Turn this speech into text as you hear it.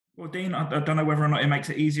Well, Dean, I don't know whether or not it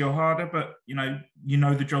makes it easier or harder, but you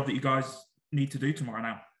know the job that you guys need to do tomorrow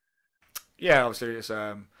now. Yeah, obviously it's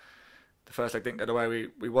the first leg didn't go the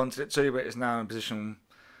way we wanted it to, but it's now in a position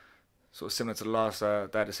sort of similar to the last day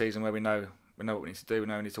of the season where we know what we need to do, we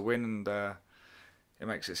know we need to win, and it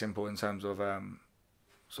makes it simple in terms of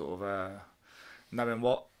sort of knowing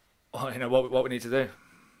what what we need to do.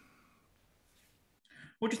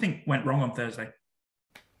 What do you think went wrong on Thursday?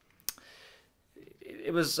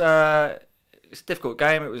 It was it's a difficult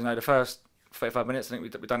game. It was the first 35 minutes. I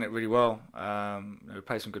think we done it really well. We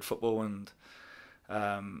played some good football, and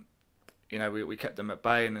um, we kept them at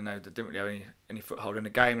bay, and they didn't really have any foothold in the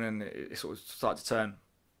game, and then it sort of started to turn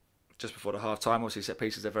just before the half time. Obviously, set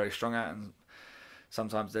pieces they're very strong at, and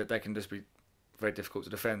sometimes they can just be very difficult to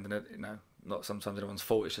defend, and not sometimes anyone's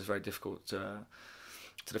fault. It's just very difficult to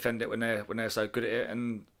defend it when they're so good at it.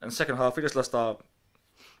 And second half we just lost our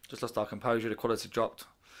composure. The quality dropped,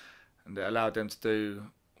 and it allowed them to do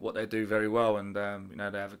what they do very well. And they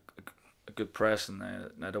have a good press, and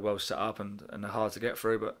they're well set up, and they're hard to get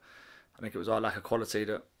through. But I think it was our lack of quality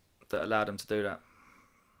that allowed them to do that.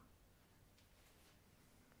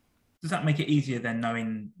 Does that make it easier then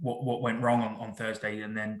knowing what went wrong on Thursday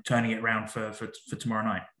and then turning it around for tomorrow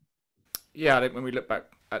night? Yeah, I think when we look back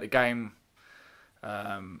at the game,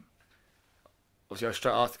 um, obviously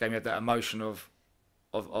straight after the game you had that emotion of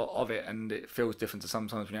it, and it feels different to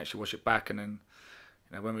sometimes when you actually watch it back. And then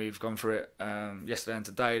when we've gone through it yesterday and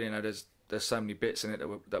today, there's so many bits in it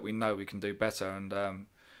that we know we can do better, and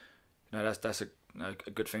that's a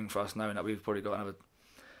good thing for us, knowing that we've probably got another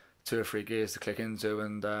two or three gears to click into,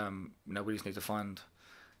 and we just need to find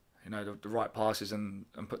the right passes and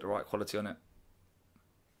put the right quality on it.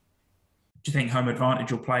 Do you think home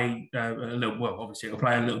advantage will play a little? Well, obviously it'll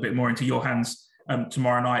play a little bit more into your hands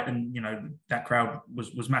tomorrow night, and that crowd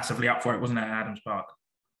was massively up for it, wasn't it, at Adams Park?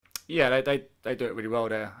 Yeah, they do it really well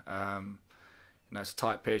there. It's a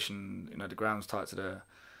tight pitch, and the ground's tight to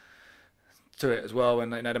it as well,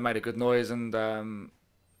 and they made a good noise, and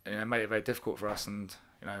made it very difficult for us, and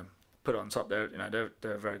put it on top. They're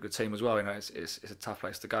a very good team as well. It's a tough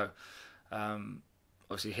place to go.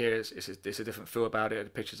 Obviously here it's a different feel about it. The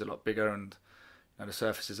pitch is a lot bigger, and the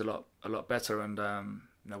surface is a lot better, and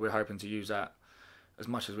we're hoping to use that as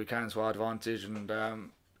much as we can to our advantage, and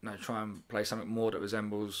try and play something more that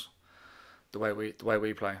resembles the way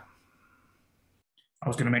we play. I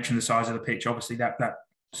was going to mention the size of the pitch. Obviously, that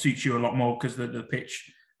suits you a lot more because the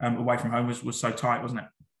pitch away from home was so tight, wasn't it?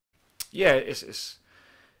 Yeah,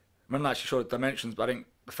 I'm not actually sure the dimensions, but I think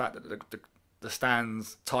the fact that the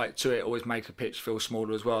stands tight to it always make a pitch feel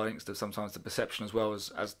smaller as well. I think it's sometimes the perception as well as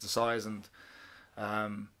the size, and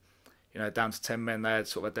down to 10 men, they had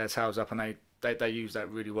sort of their tails up, and they use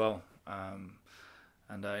that really well.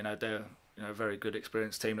 And they're a very good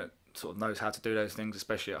experienced team that sort of knows how to do those things,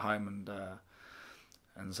 especially at home,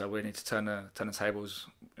 and so we need to turn the tables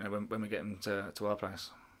when we get them to our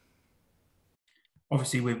place.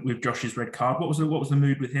 Obviously, with Josh's red card, what was the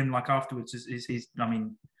mood with him like afterwards? Is he's I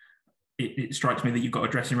mean, it strikes me that you've got a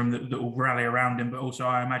dressing room that will rally around him, but also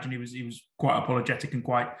I imagine he was quite apologetic and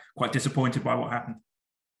quite disappointed by what happened.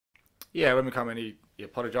 Yeah, when we come in, he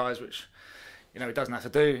apologised, which he doesn't have to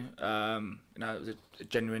do. It was a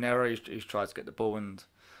genuine error. He's tried to get the ball, and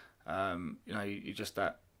you just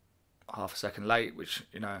that half a second late, which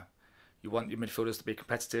you want your midfielders to be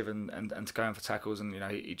competitive and to go in for tackles, and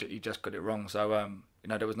he just got it wrong. So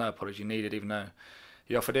there was no apology needed, even though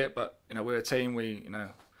he offered it. But we're a team. We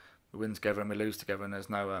win together and we lose together, and there's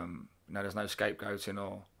no scapegoating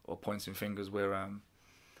or pointing fingers. We'll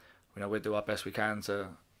do our best we can to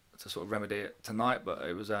sort of remedy it tonight, but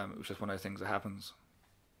it was just one of those things that happens.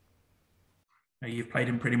 You've played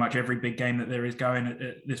in pretty much every big game that there is going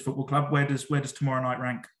at this football club. Where does tomorrow night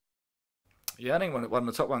rank? Yeah, I think one of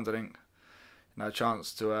the top ones. I think a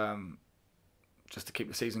chance to just to keep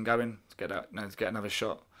the season going, to get to get another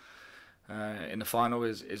shot in the final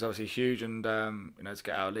is obviously huge, and to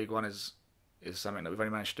get out of League One is something that we've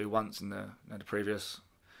only managed to do once in the previous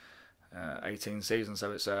 18 seasons.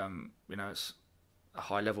 So it's it's a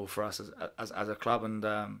high level for us as a club, and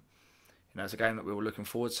it's a game that we were looking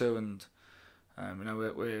forward to, and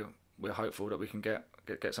we're hopeful that we can get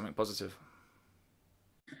something positive.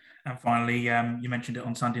 And finally, you mentioned it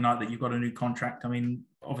on Sunday night that you've got a new contract. I mean,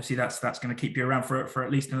 obviously that's going to keep you around for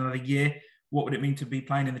at least another year. What would it mean to be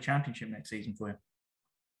playing in the Championship next season for you?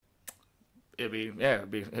 It'd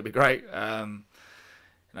be great.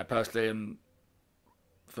 Personally, and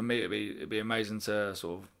for me, it'd be amazing to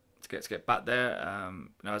sort of to get back there.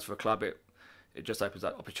 As for a club, it just opens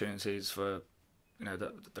up opportunities for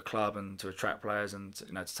the club and to attract players and to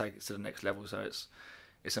take it to the next level. So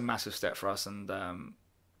it's a massive step for us, and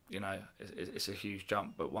you know, it's a huge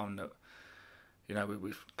jump, but one that, you know,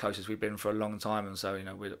 we've closest we've been for a long time, and so, you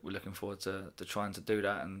know, we're looking forward to trying to do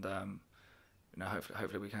that, and you know,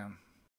 hopefully we can.